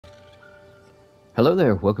Hello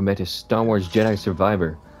there, welcome back to Star Wars Jedi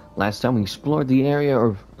Survivor. Last time we explored the area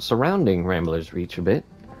of surrounding Rambler's Reach a bit.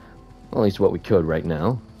 Well, at least what we could right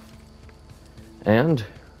now. And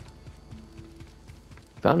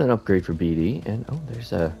found an upgrade for BD, and oh,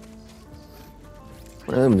 there's one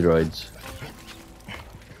of them droids.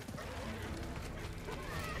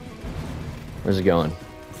 Where's it going?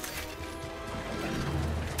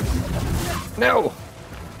 No!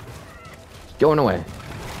 It's going away.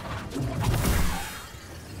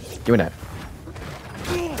 Give me that.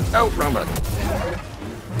 Oh, wrong button.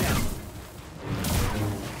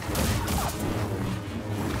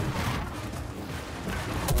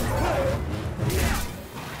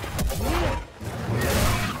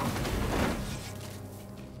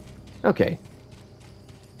 Okay.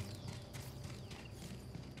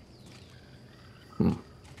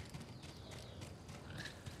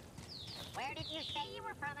 Where did you say you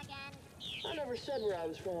were from again? I never said where I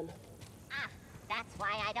was from. Ah, that's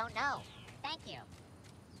why I don't know. Thank you.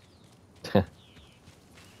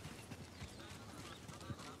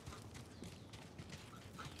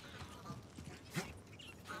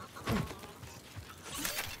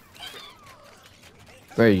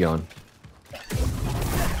 Where are you going?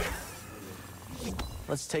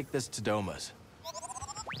 Let's take this to Doma's.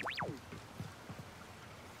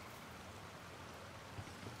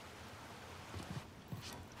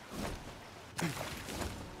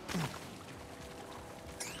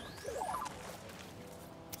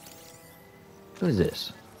 What is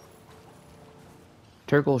this?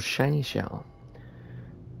 Turgle's shiny shell.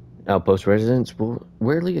 Outpost residents will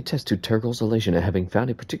rarely attest to Turgle's elation at having found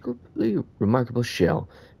a particularly remarkable shell,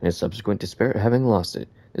 and his subsequent despair at having lost it.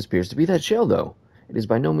 This appears to be that shell, though. It is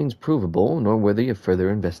by no means provable, nor worthy of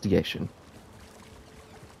further investigation.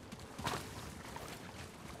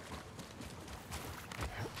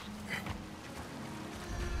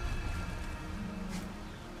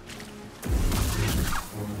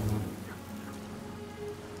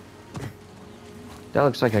 That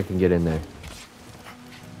looks like I can get in there.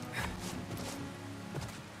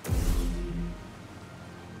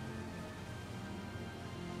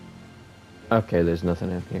 Okay, there's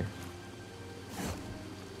nothing in here.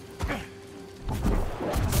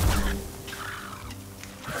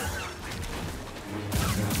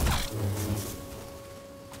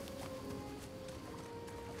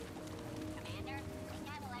 Commander, think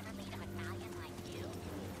I will ever lead a battalion like you?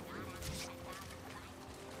 Not after 10,000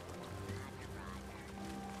 survivors?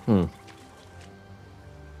 Roger, Roger.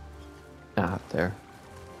 Out there.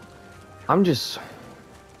 I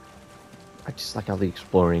just like all the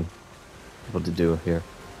exploring people to do here.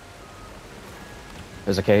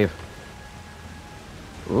 There's a cave.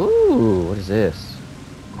 Ooh, what is this?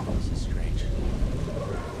 This is strange.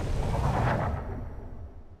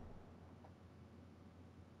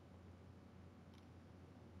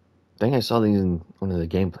 I think I saw these in one of the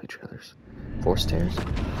gameplay trailers. Force tears.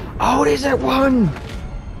 Oh, it is that one!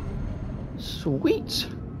 Sweet!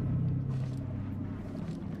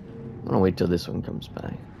 I'm gonna wait till this one comes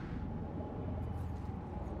by.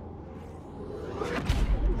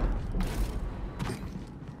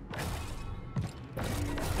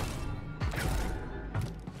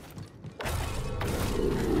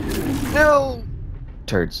 No!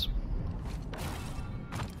 Turds.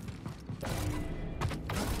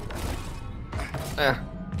 Ah.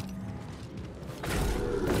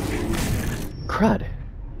 Crud.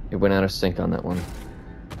 It went out of sync on that one.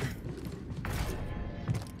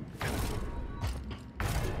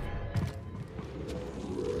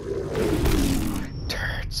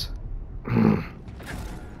 Turds.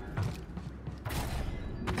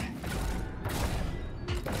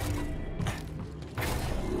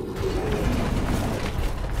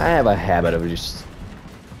 I have a habit of just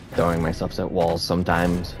throwing myself at walls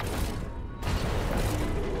sometimes.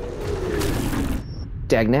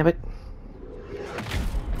 Dagnabbit.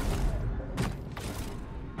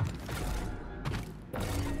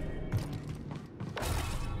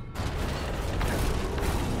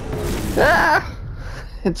 Ah!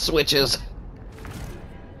 It switches.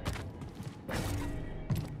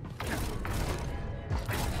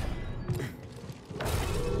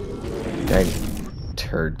 Dang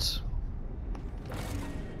turds.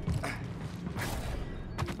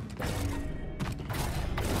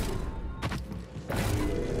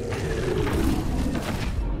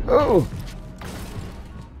 Oh!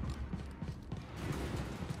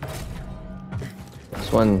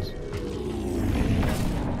 This one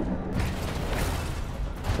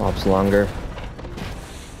flops longer.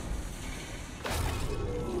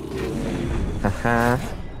 Haha.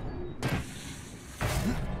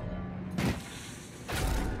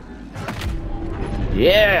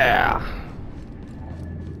 Yeah!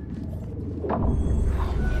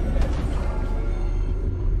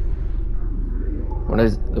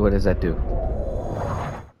 What does that do?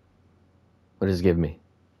 What does it give me?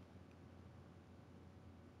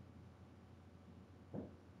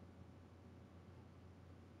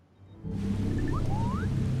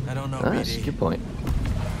 I don't know, Ah, that's a BD. good point.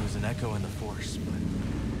 There's an echo in the force, but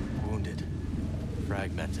wounded,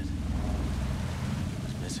 fragmented. I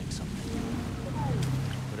was missing something.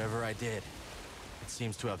 Whatever I did, it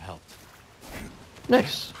seems to have helped.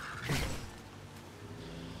 Nice.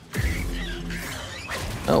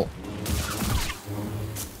 Oh.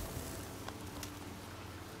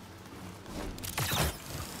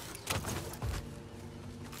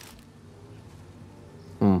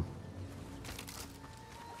 Hmm.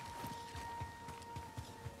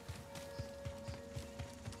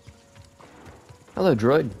 Hello,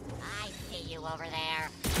 droid. I see you over there.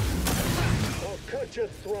 I'll cut your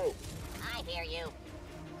throat. I hear you.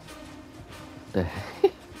 The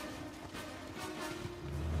heck?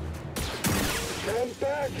 Come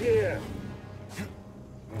back here.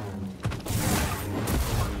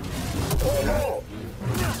 Oh no!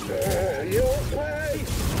 You okay?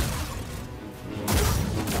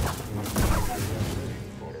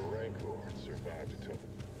 Fought a Rancor and survived it.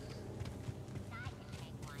 I can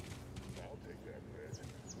take one. I'll take that bet.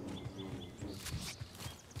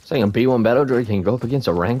 Saying a B1 battle droid can go up against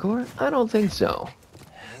a Rancor? I don't think so.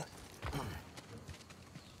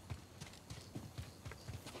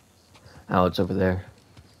 Oh, it's over there.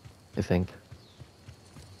 I think.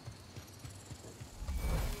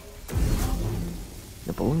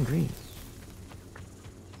 The blue and green.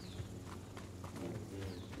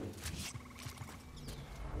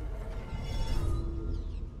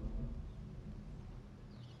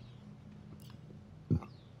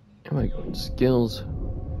 Am I going skills?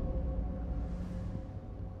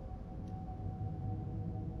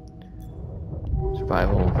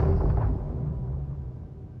 Survival.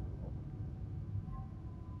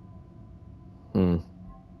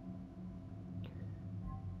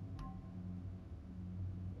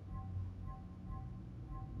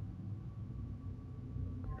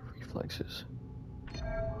 Reflexes.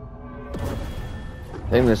 I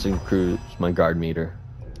think this includes my guard meter.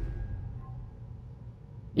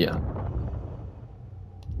 Yeah.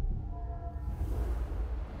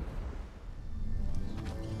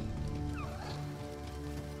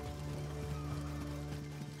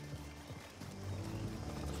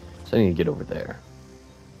 So I need to get over there.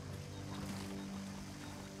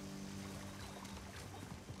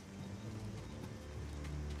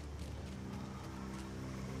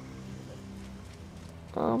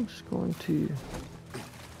 I'm just going to...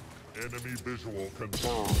 Enemy visual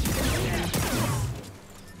confirmed.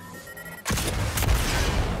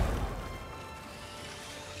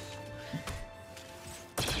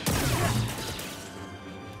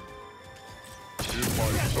 In my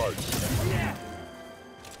sight.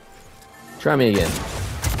 Try me again.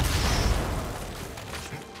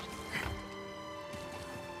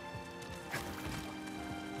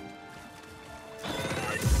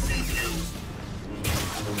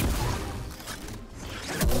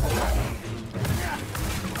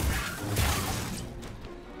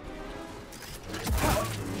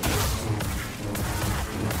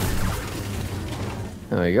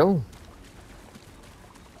 There we go.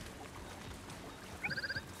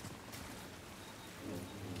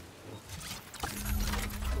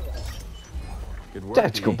 Good work,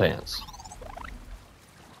 Tactical BD. pants.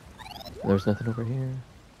 There's nothing over here.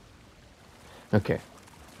 Okay.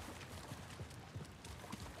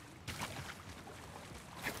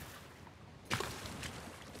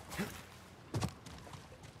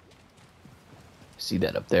 See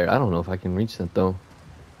that up there? I don't know if I can reach that though.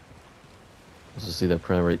 Let's just see that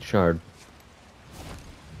primary shard.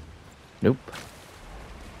 Nope.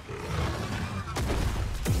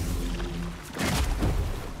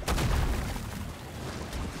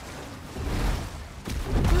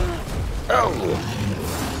 Oh!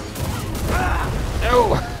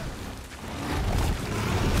 Oh!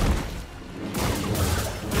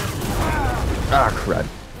 Ah, crud.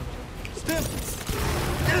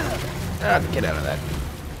 Ah, get out of that.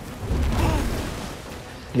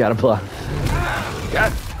 You gotta block.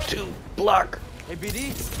 Got to block. Hey,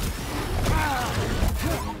 BD.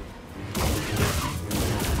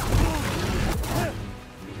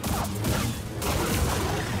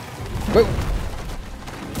 Whoa.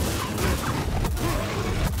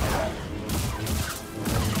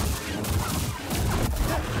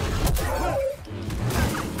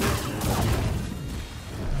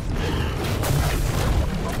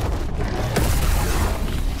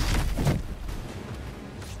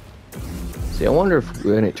 See, I wonder if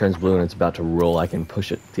when it turns blue and it's about to roll, I can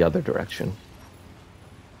push it the other direction.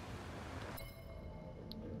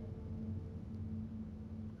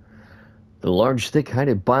 The large,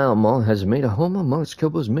 thick-hided Biome has made a home amongst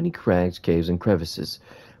Kobo's many crags, caves, and crevices.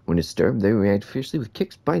 When disturbed, they react fiercely with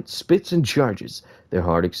kicks, bites, spits, and charges. Their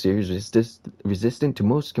hard exterior is resistant to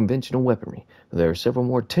most conventional weaponry, but there are several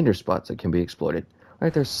more tender spots that can be exploited,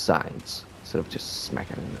 like their sides, instead of just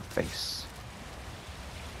smacking them in the face.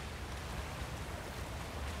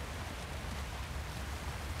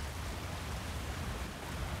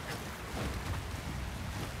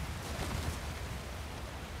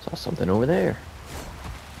 Saw something over there.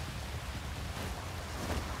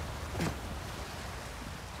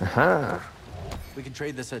 Aha! We can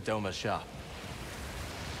trade this at Doma's shop.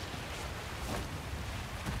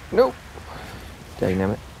 Nope. Dang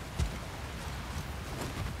it.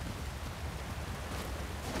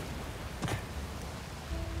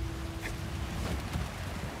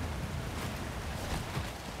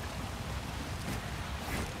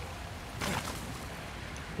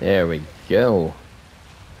 There we go.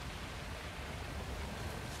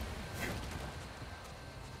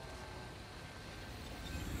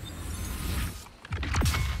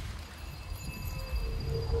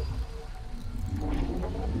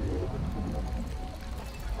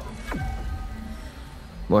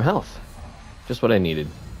 More health. Just what I needed.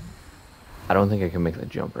 I don't think I can make the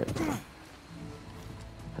jump right now.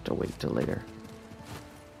 Have to wait till later.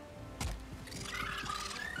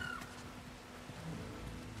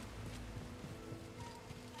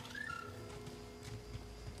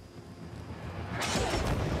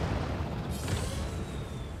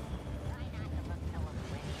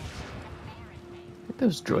 I think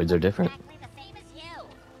those droids are different. Exactly the same as you.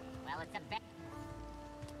 Well, it's a bit.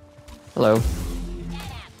 Hello. Get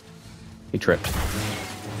him. He tripped.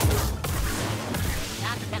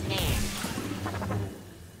 Talk to me.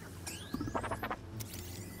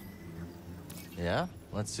 Yeah?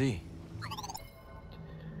 Let's see.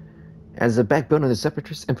 As the backbone of the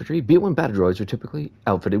Separatist infantry, B-1 battle droids are typically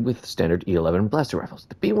outfitted with standard E-11 blaster rifles.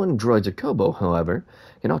 The B-1 droids of Kobo, however,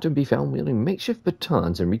 can often be found wielding makeshift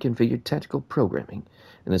batons and reconfigured tactical programming.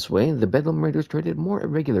 In this way, the Bedlam Raiders created a more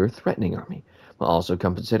irregular, threatening army, while also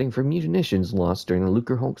compensating for munitions lost during the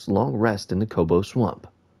Lucrehulk's long rest in the Kobo swamp.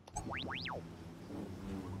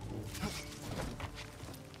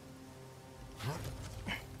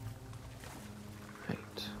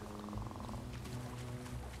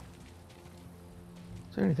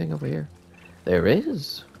 Is there anything over here? There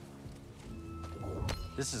is.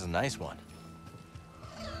 This is a nice one.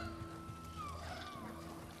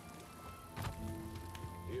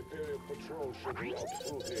 The Imperial Patrol should be out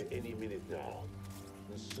through here any minute now.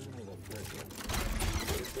 The sooner the better.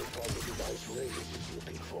 What if they find the device Raiders is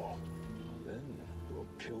looking for? Then we'll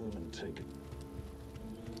kill them and take it.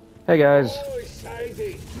 Hey guys. Oi,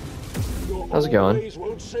 Sadie! Your How's it going? old ways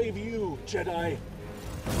won't save you, Jedi.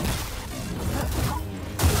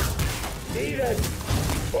 Eat it!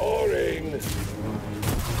 Boring!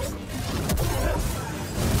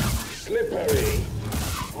 Slippery!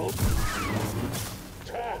 Oh.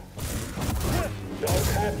 Ta! Don't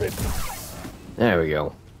happen! There we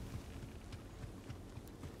go.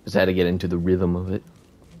 Just had to get into the rhythm of it.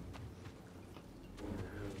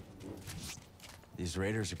 These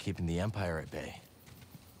raiders are keeping the Empire at bay.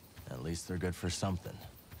 At least they're good for something.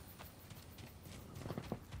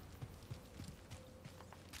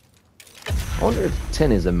 I wonder if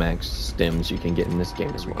 10 is the max stems you can get in this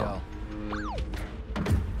game as Here we well. go.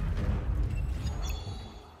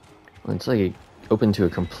 Well, it's like open to a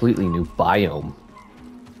completely new biome.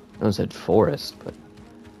 I almost said forest, but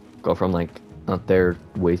go from like out there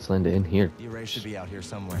wasteland to in here. The array should be out here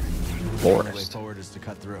somewhere. The only way Forest. forward is to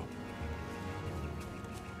cut through.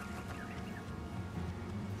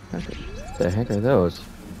 What the heck are those?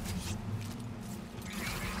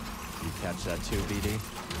 You catch that too, BD?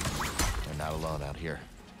 They're not alone out here.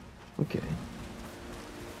 Okay.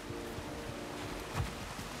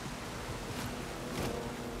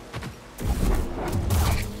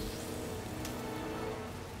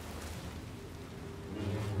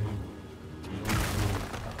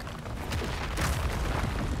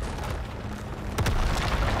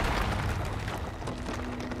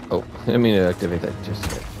 Oh, I didn't mean to activate that just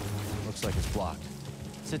yet. Looks like it's blocked.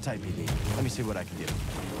 Sit tight, BD. Let me see what I can do.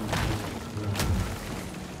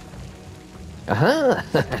 Aha!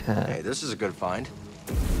 Hey, this is a good find.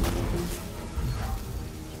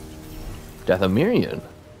 Dathomirian.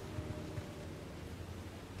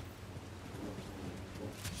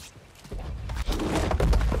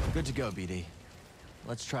 Good to go, BD.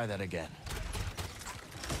 Let's try that again.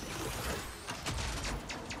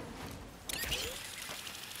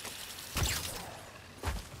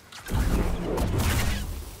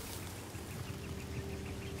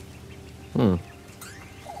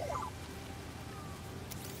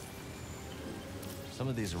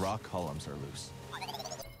 of these rock columns are loose.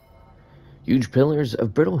 Huge pillars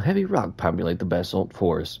of brittle, heavy rock populate the basalt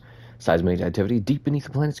forest. Seismic activity deep beneath the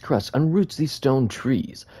planet's crust unroots these stone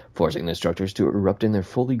trees, forcing the structures to erupt in their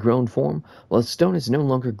fully grown form, while the stone is no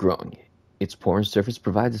longer growing. Its porous surface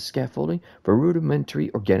provides a scaffolding for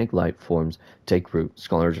rudimentary organic life forms to take root.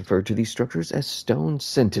 Scholars refer to these structures as stone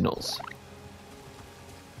sentinels.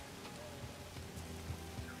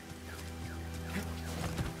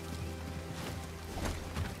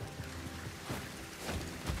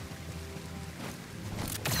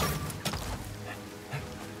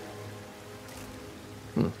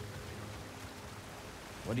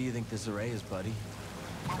 What do you think this array is, buddy?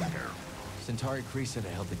 Centauri Kree said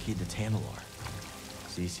it held the key to Tantalor.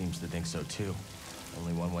 Z seems to think so too.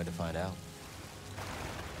 Only one way to find out.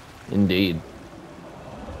 Indeed.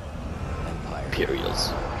 Empire. Imperials.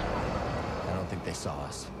 I don't think they saw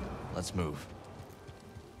us. Let's move.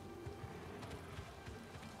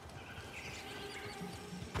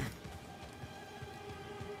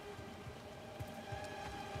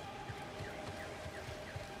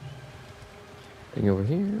 Thing over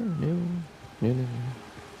here? No. No.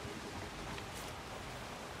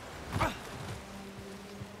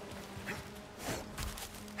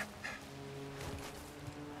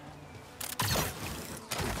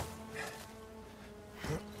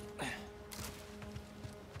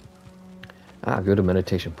 Go to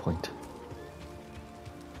meditation point.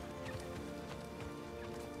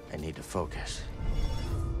 I need to focus.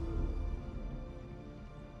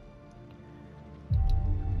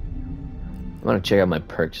 I want to check out my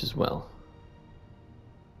perks as well.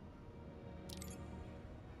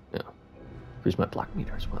 Yeah. Here's my block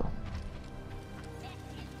meter as well.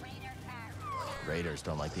 Raiders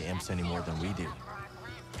don't like the imps any more than we do.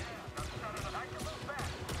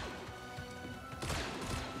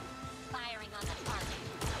 Firing on the target.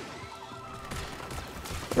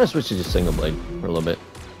 I'm gonna switch to just single blade for a little bit.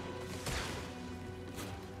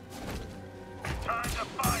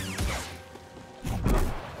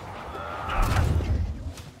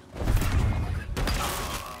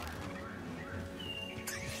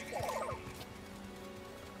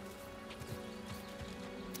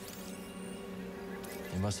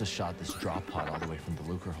 They must have shot this drop pod all the way from the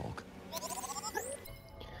Lucre Hulk.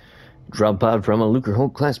 Drop pod from a Lucre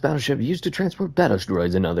Hulk class battleship used to transport battle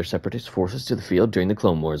droids and other separatist forces to the field during the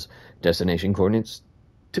Clone Wars. Destination coordinates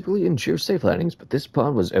typically ensure safe landings, but this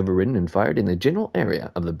pod was overridden and fired in the general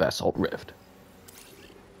area of the Basalt Rift.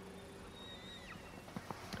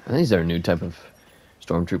 And these are a new type of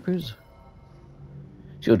stormtroopers.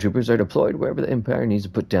 Shield troopers are deployed wherever the Empire needs to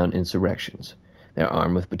put down insurrections. They are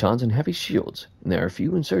armed with batons and heavy shields, and there are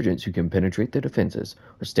few insurgents who can penetrate their defenses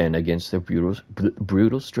or stand against their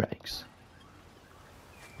brutal strikes.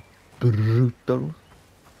 Brutal.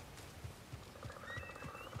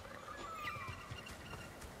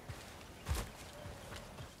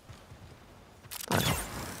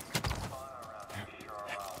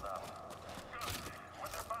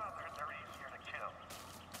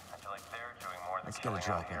 Let's get a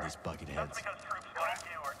drop on these bucket heads. Because troops like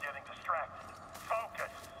you are getting distracted.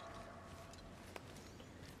 Focus.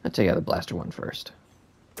 I'll take out the blaster one first.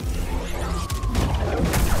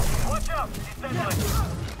 Watch out! He's deadly.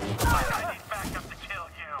 I need backup to kill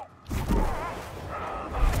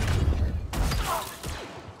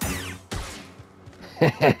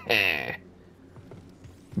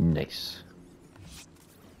you. Nice.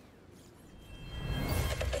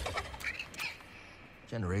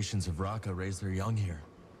 Generations of Raka raised their young here.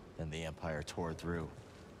 Then the Empire tore through,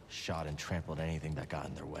 shot and trampled anything that got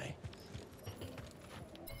in their way.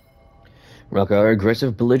 Raka are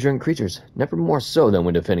aggressive, belligerent creatures, never more so than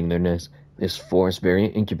when defending their nest. This forest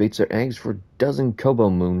variant incubates their eggs for a dozen Kobo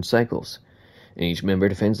moon cycles, and each member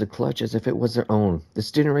defends the clutch as if it was their own.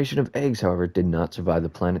 This generation of eggs, however, did not survive the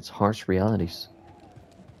planet's harsh realities.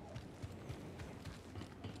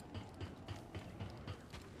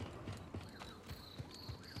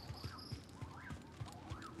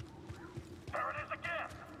 There it is again.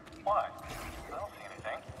 What? I don't see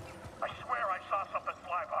anything. I swear I saw something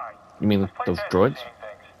fly by. You mean those droids?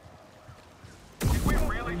 Did we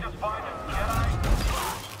really just find a Jedi?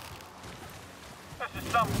 This is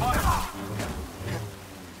some fun.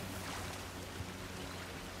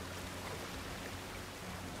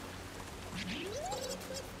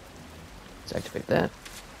 Let's activate that.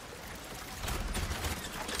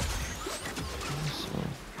 So,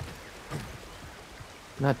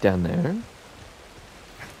 not down there.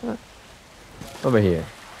 Huh. Over here.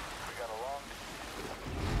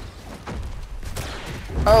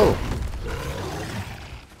 Oh!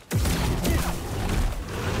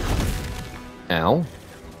 Ow.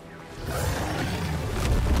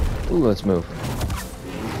 Ooh, let's move.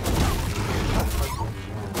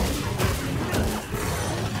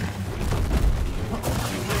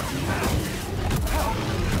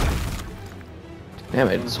 Damn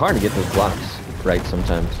it, it's hard to get those blocks right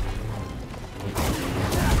sometimes.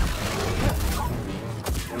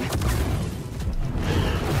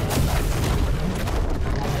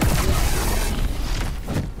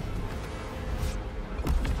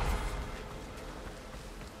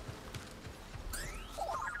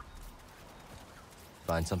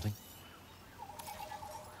 Find something?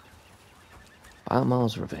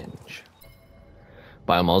 Biomole's revenge.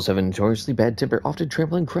 Biomoles have a notoriously bad temper, often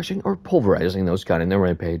trampling, crushing, or pulverizing those caught in their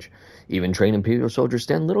rampage. Even trained Imperial soldiers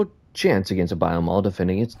stand little chance against a Biomole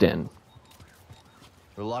defending its den.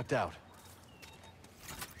 We're locked out.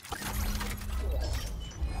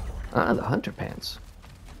 Ah, the hunter pants.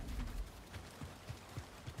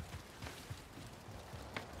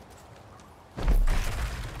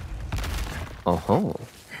 Oh-ho.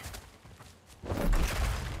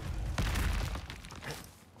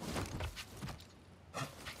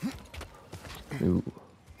 Ooh.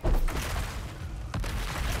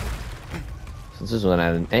 Since this one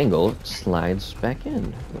at an angle, it slides back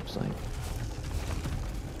in, looks like.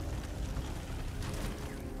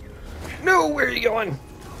 No, where are you going?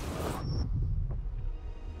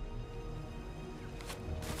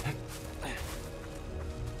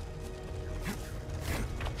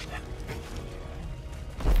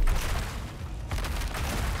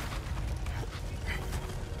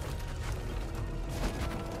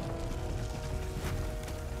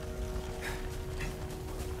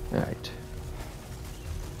 Alright.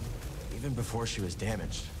 Even before she was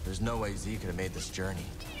damaged, there's no way Z could have made this journey.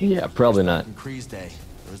 Yeah, probably not. In Kree's day,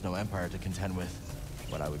 there was no Empire to contend with.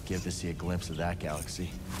 What I would give to see a glimpse of that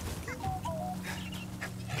galaxy.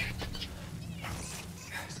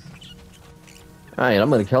 Alright, I'm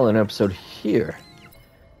gonna call it an episode here.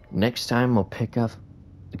 Next time we'll pick up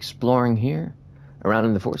exploring here, around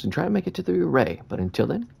in the forest, and try to make it to the array. But until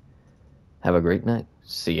then, have a great night.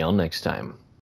 See y'all next time.